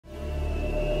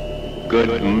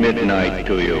Good midnight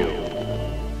to you.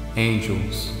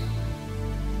 Angels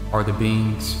are the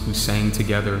beings who sang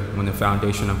together when the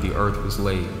foundation of the earth was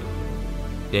laid.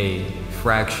 They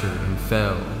fractured and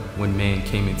fell when man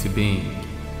came into being.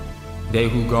 They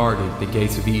who guarded the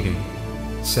gates of Eden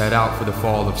set out for the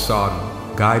fall of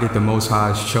Sodom, guided the Most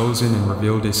High's chosen and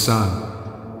revealed his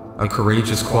Son, a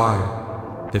courageous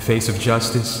choir, the face of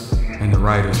justice and the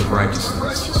riders of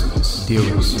righteousness,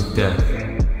 dealers of death.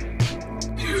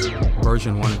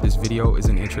 Version 1 of this video is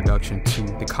an introduction to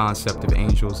the concept of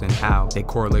angels and how they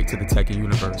correlate to the Tekken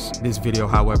universe. This video,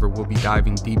 however, will be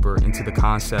diving deeper into the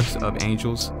concepts of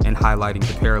angels and highlighting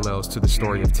the parallels to the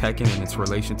story of Tekken and its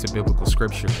relation to biblical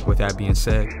scripture. With that being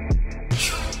said,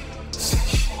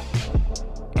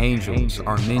 angels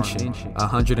are mentioned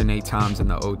 108 times in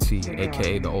the OT,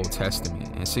 aka the Old Testament,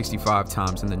 and 65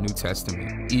 times in the New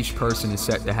Testament. Each person is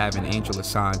said to have an angel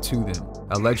assigned to them.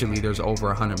 Allegedly, there's over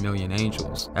 100 million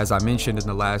angels. As I mentioned in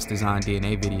the last Design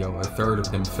DNA video, a third of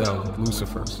them fell with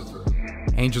Lucifer.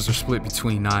 Angels are split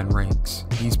between 9 ranks.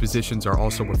 These positions are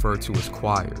also referred to as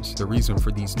choirs. The reason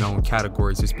for these known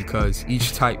categories is because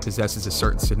each type possesses a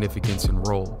certain significance and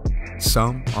role.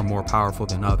 Some are more powerful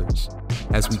than others.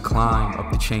 As we climb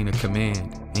up the chain of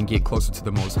command and get closer to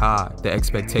the Most High, the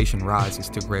expectation rises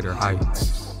to greater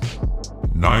heights.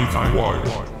 Ninth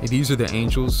choir. These are the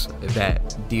angels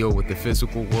that deal with the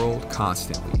physical world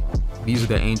constantly. These are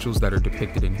the angels that are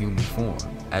depicted in human form.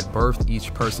 At birth,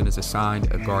 each person is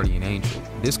assigned a guardian angel.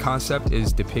 This concept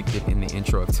is depicted in the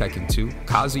intro of Tekken 2.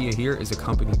 Kazuya here is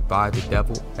accompanied by the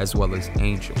devil as well as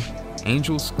Angel.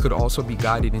 Angels could also be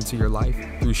guided into your life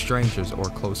through strangers or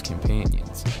close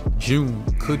companions. Jun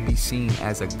could be seen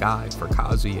as a guide for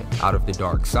Kazuya out of the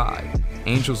dark side.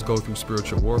 Angels go through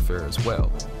spiritual warfare as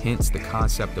well, hence the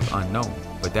concept of unknown,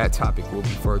 but that topic will be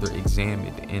further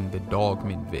examined in the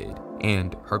Dogman vid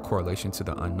and her correlation to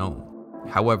the unknown.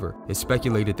 However, it's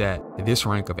speculated that this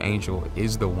rank of angel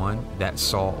is the one that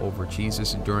saw over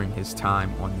Jesus during his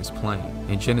time on this plane.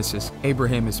 In Genesis,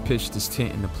 Abraham has pitched his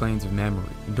tent in the plains of Mamre.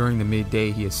 During the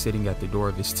midday, he is sitting at the door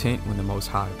of his tent when the Most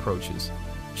High approaches.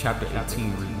 Chapter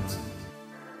 18 reads,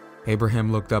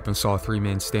 Abraham looked up and saw 3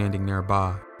 men standing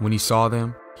nearby. When he saw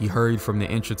them, he hurried from the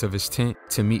entrance of his tent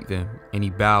to meet them, and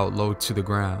he bowed low to the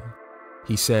ground.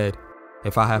 He said,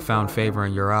 "If I have found favor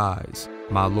in your eyes,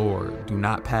 my Lord, do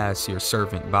not pass your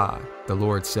servant by." The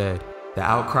Lord said, "The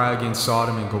outcry against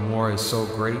Sodom and Gomorrah is so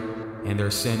great, and their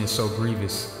sin is so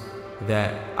grievous,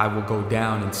 that I will go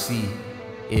down and see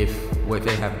if what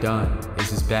they have done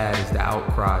is as bad as the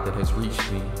outcry that has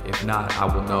reached me. If not, I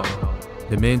will know."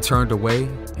 The men turned away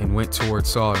and went toward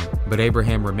Sodom, but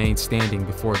Abraham remained standing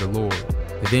before the Lord.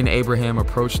 Then Abraham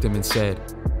approached him and said,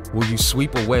 "Will you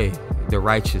sweep away the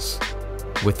righteous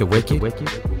with the wicked?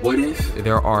 What if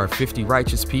there are 50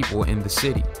 righteous people in the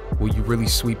city? Will you really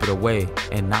sweep it away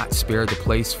and not spare the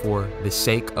place for the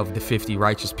sake of the 50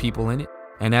 righteous people in it?"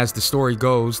 And as the story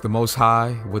goes, the Most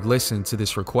High would listen to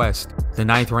this request. The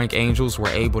 9th rank angels were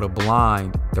able to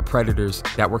blind the predators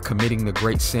that were committing the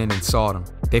great sin in Sodom.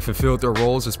 They fulfilled their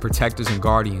roles as protectors and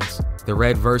guardians. The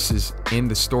red verses in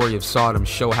the story of Sodom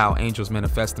show how angels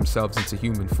manifest themselves into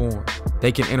human form.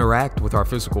 They can interact with our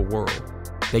physical world.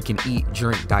 They can eat,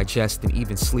 drink, digest, and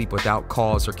even sleep without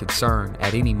cause or concern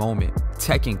at any moment.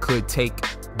 Tekken could take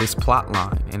this plot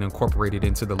line and incorporate it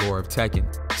into the lore of Tekken,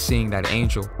 seeing that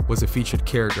Angel was a featured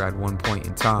character at one point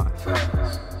in time.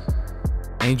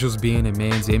 Angels being in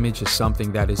man's image is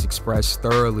something that is expressed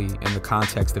thoroughly in the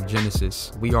context of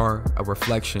Genesis. We are a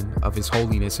reflection of his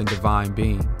holiness and divine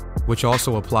being, which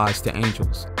also applies to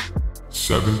angels.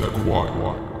 7th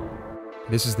choir.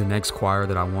 This is the next choir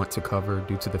that I want to cover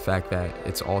due to the fact that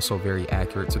it's also very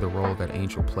accurate to the role that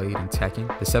Angel played in Tekken.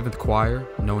 The 7th choir,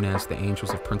 known as the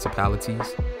Angels of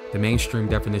Principalities, the mainstream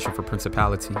definition for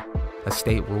principality, a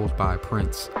state ruled by a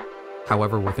prince.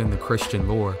 However, within the Christian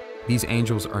lore, these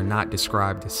angels are not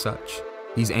described as such.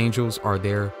 These angels are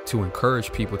there to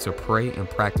encourage people to pray and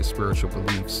practice spiritual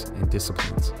beliefs and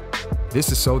disciplines. This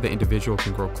is so the individual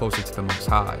can grow closer to the Most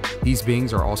High. These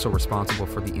beings are also responsible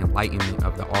for the enlightenment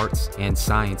of the arts and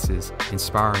sciences,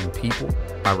 inspiring people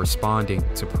by responding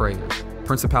to prayers.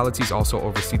 Principalities also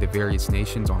oversee the various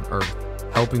nations on earth,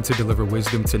 helping to deliver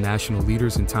wisdom to national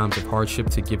leaders in times of hardship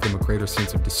to give them a greater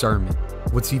sense of discernment.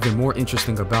 What's even more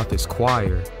interesting about this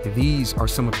choir, these are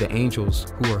some of the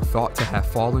angels who are thought to have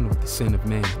fallen with the sin of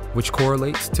man, which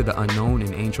correlates to the unknown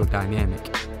and angel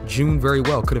dynamic. Jun very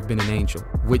well could have been an angel,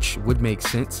 which would make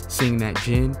sense seeing that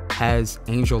Jin has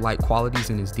angel-like qualities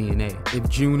in his DNA. If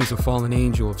Jun is a fallen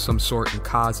angel of some sort and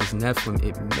causes Nephilim,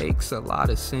 it makes a lot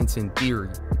of sense in theory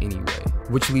anyway.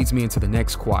 Which leads me into the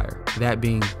next choir, that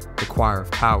being the choir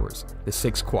of powers, the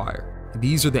 6th choir.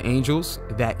 These are the angels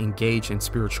that engage in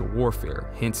spiritual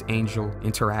warfare, hence angel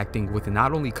interacting with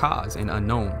not only Kaz and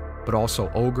unknown, but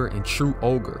also ogre and true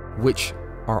ogre, which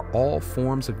are all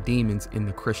forms of demons in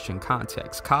the Christian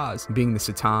context. Kaz being the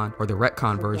Satan, or the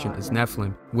retcon version is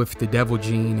Nephilim, with the devil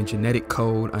gene and genetic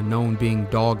code, unknown being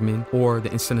dogmen or the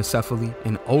incensocephaly,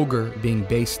 and ogre being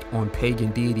based on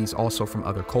pagan deities also from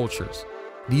other cultures.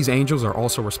 These angels are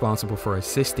also responsible for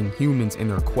assisting humans in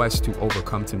their quest to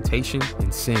overcome temptation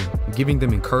and sin, giving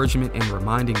them encouragement and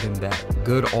reminding them that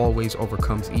good always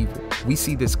overcomes evil. We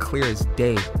see this clear as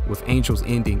day with angels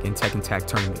ending in Tekken Tag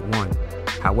Tournament 1.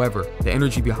 However, the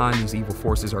energy behind these evil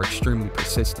forces are extremely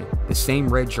persistent. The same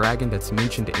red dragon that's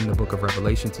mentioned in the book of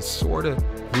Revelations is sort of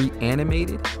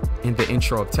reanimated in the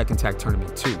intro of Tekken Tag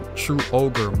Tournament 2. True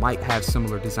ogre might have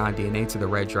similar design DNA to the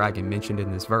red dragon mentioned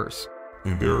in this verse.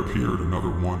 And there appeared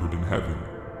another wondered in heaven,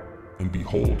 and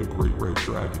behold a great red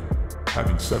dragon,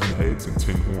 having 7 heads and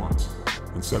 10 horns,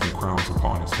 and 7 crowns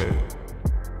upon his head.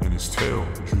 And his tail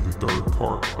drew the 3rd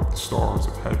part of the stars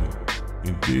of heaven,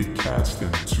 and did cast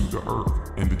them to the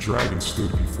earth. And the dragon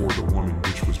stood before the woman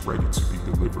which was ready to be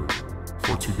delivered,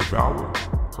 for to devour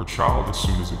her child as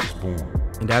soon as it was born.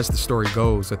 And as the story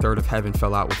goes, a third of heaven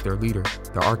fell out with their leader.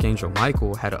 The archangel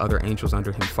Michael had other angels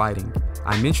under him fighting.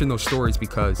 I mention those stories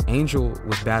because Angel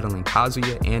was battling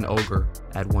Kazuya and Ogre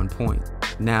at one point.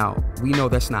 Now, we know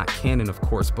that's not canon, of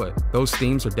course, but those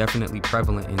themes are definitely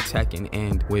prevalent in Tekken,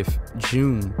 and with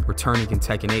Jun returning in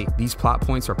Tekken 8, these plot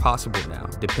points are possible now,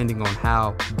 depending on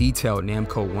how detailed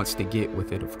Namco wants to get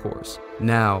with it, of course.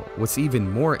 Now, what's even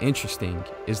more interesting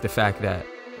is the fact that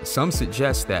some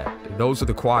suggest that those are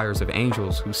the choirs of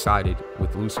angels who sided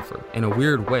with Lucifer. In a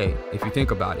weird way, if you think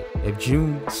about it, if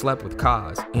Jun slept with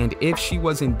Kaz, and if she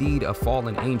was indeed a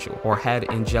fallen angel or had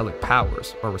angelic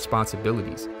powers or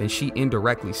responsibilities, then she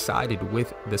indirectly sided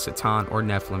with the Satan or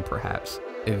Nephilim perhaps.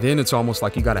 And then it's almost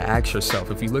like you gotta ask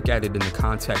yourself, if you look at it in the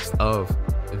context of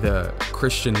the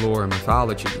Christian lore and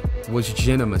mythology, was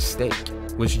Jin a mistake?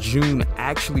 Was Jun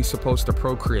actually supposed to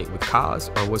procreate with Kaz,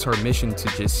 or was her mission to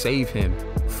just save him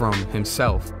from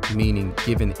himself, meaning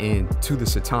given in to the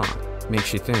Satan?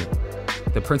 Makes you think.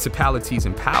 The principalities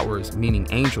and powers, meaning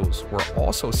angels, were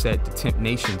also said to tempt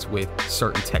nations with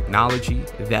certain technology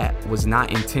that was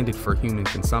not intended for human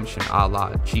consumption, a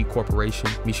la G Corporation,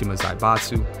 Mishima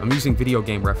Zaibatsu. I'm using video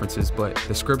game references, but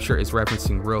the scripture is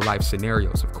referencing real life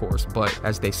scenarios, of course, but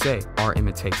as they say, art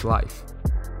imitates life.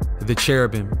 The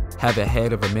cherubim have a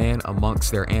head of a man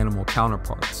amongst their animal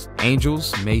counterparts.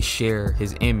 Angels may share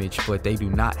his image, but they do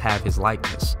not have his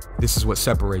likeness. This is what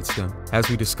separates them. As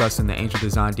we discussed in the Angel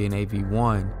Design DNA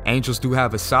V1, angels do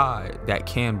have a side that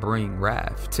can bring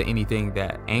wrath to anything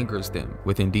that angers them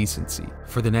with indecency.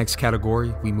 For the next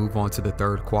category, we move on to the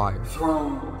third choir.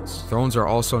 Thrones. Thrones are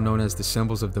also known as the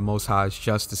symbols of the Most High's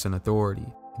justice and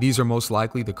authority. These are most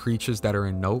likely the creatures that are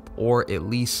in Nope, or at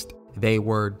least they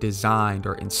were designed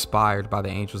or inspired by the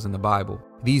angels in the Bible.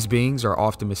 These beings are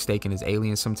often mistaken as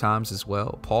aliens sometimes as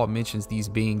well. Paul mentions these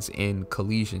beings in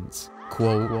Colossians.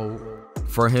 Quote,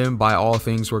 "For him by all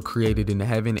things were created in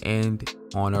heaven and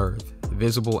on earth,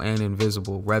 visible and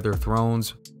invisible, whether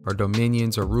thrones or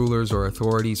dominions or rulers or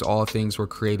authorities, all things were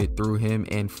created through him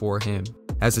and for him."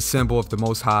 As a symbol of the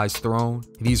Most High's throne,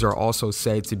 these are also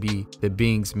said to be the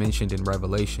beings mentioned in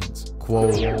Revelations.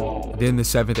 Quote, "Then the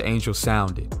 7th angel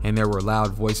sounded, and there were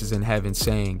loud voices in heaven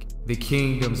saying, the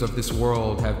kingdoms of this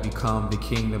world have become the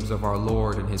kingdoms of our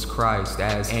Lord and his Christ,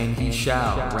 and he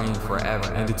shall reign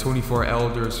forever. And the 24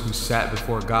 elders who sat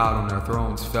before God on their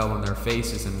thrones fell on their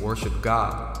faces and worshiped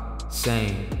God,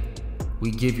 saying,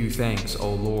 we give you thanks,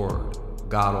 O Lord,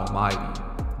 God Almighty,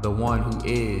 the one who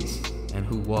is and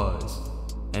who was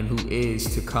and who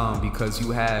is to come, because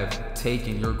you have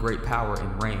taken your great power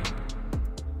and reigned.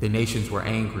 The nations were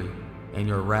angry, and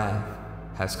your wrath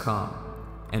has come,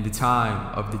 and the time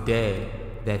of the dead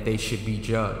that they should be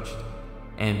judged,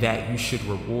 and that you should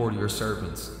reward your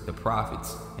servants, the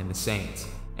prophets and the saints,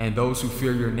 and those who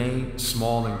fear your name,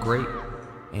 small and great,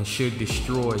 and should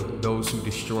destroy those who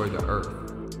destroy the earth.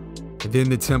 And then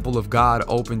the temple of God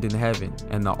opened in heaven,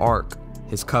 and the ark,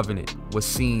 his covenant, was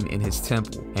seen in his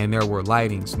temple, and there were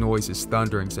lightnings, noises,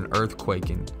 thunderings, and earthquake,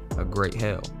 and a great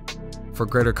hail. For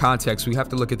greater context, we have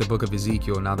to look at the book of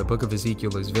Ezekiel. Now, the book of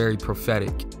Ezekiel is very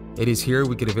prophetic. It is here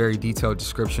we get a very detailed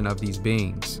description of these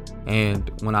beings. And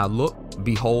when I look,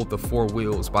 behold the 4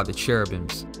 wheels by the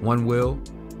cherubims, one wheel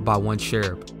by one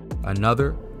cherub,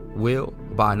 another wheel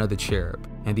by another cherub.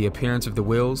 And the appearance of the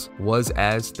wheels was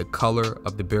as the color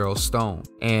of the beryl stone.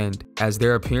 And as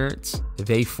their appearance,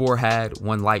 they four had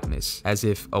one likeness, as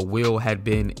if a wheel had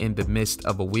been in the midst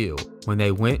of a wheel. When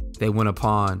they went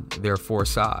upon their four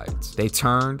sides. They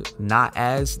turned not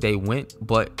as they went,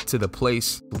 but to the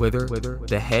place whither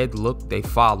the head looked, they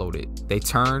followed it. They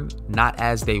turned not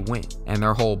as they went, and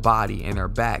their whole body, and their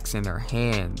backs, and their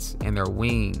hands, and their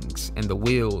wings, and the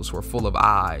wheels were full of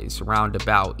eyes round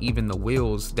about, even the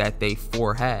wheels that they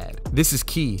four had. This is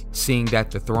key, seeing that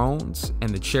the thrones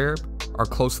and the cherub are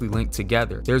closely linked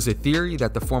together. There's a theory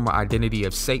that the former identity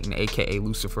of Satan, aka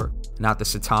Lucifer, not the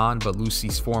Satan, but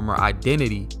Lucy's former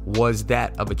identity, was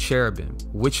that of a cherubim,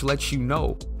 which lets you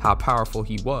know how powerful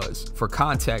he was. For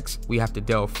context, we have to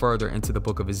delve further into the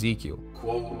book of Ezekiel.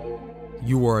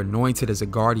 You were anointed as a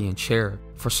guardian cherub,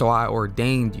 for so I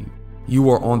ordained you. You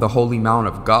were on the holy mount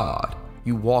of God.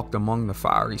 You walked among the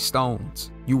fiery stones.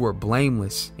 You were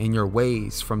blameless in your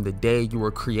ways from the day you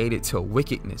were created till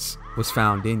wickedness was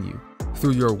found in you.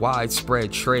 Through your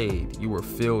widespread trade, you were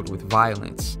filled with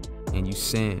violence, and you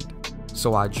sinned.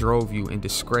 So I drove you in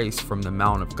disgrace from the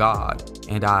mount of God,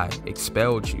 and I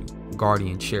expelled you,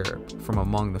 guardian cherub, from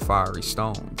among the fiery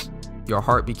stones. Your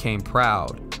heart became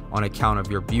proud on account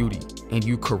of your beauty, and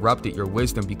you corrupted your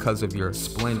wisdom because of your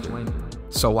splendor.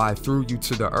 So I threw you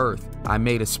to the earth. I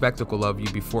made a spectacle of you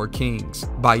before kings.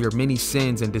 By your many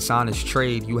sins and dishonest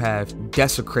trade, you have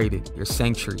desecrated your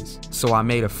sanctuaries. So I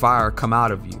made a fire come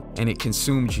out of you, and it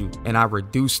consumed you, and I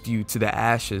reduced you to the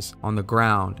ashes on the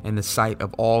ground in the sight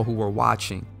of all who were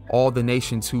watching. All the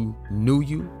nations who knew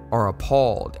you are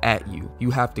appalled at you.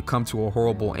 You have to come to a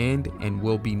horrible end and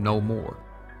will be no more.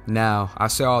 Now, I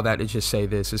say all that to just say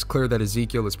this. It's clear that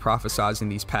Ezekiel is prophesizing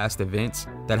these past events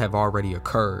that have already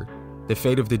occurred. The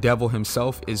fate of the devil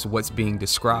himself is what's being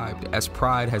described, as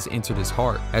pride has entered his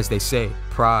heart. As they say,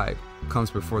 pride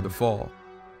comes before the fall.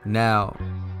 Now,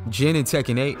 Jin in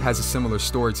Tekken 8 has a similar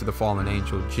story to the fallen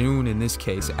angel. Jun, in this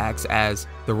case, acts as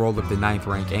the role of the 9th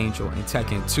rank angel. In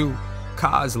Tekken 2,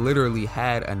 Kaz literally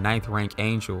had a 9th rank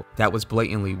angel that was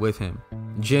blatantly with him.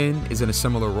 Jin is in a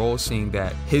similar role, seeing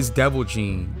that his devil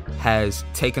gene has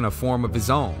taken a form of his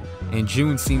own, and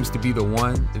Jun seems to be the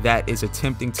one that is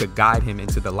attempting to guide him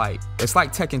into the light. It's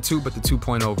like Tekken 2, but the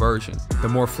 2.0 version, the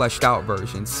more fleshed out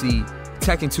version. See,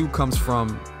 Tekken 2 comes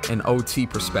from an OT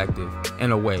perspective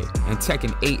in a way, and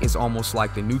Tekken 8 is almost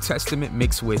like the New Testament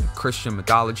mixed with Christian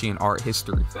mythology and art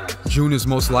history. Jun is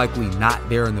most likely not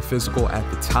there in the physical at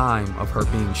the time of her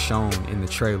being shown in the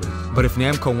trailer. But if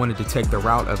Namco wanted to take the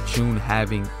route of Jun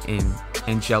having an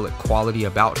angelic quality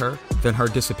about her, then her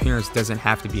disappearance doesn't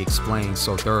have to be explained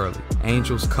so thoroughly.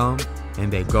 Angels come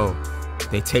and they go.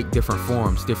 They take different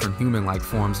forms, different human-like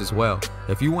forms as well.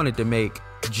 If you wanted to make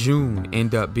Jun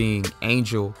end up being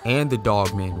Angel and the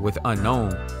Dogman with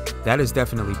Unknown, that is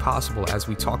definitely possible, as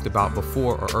we talked about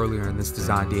before or earlier in this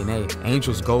Design DNA.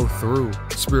 Angels go through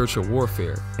spiritual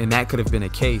warfare, and that could have been a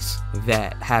case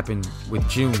that happened with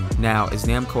Jun. Now, is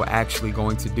Namco actually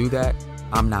going to do that?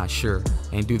 I'm not sure.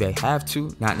 And do they have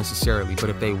to? Not necessarily, but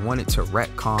if they wanted to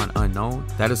retcon Unknown,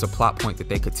 that is a plot point that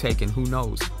they could take, and who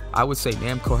knows? I would say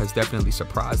Namco has definitely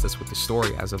surprised us with the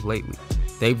story as of lately.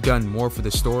 They've done more for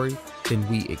the story than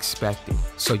we expected,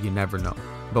 so you never know.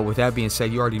 But with that being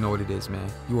said, you already know what it is, man.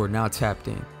 You are now tapped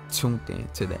in, tuned in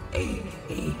to the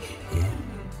AAN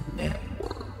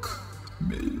Network.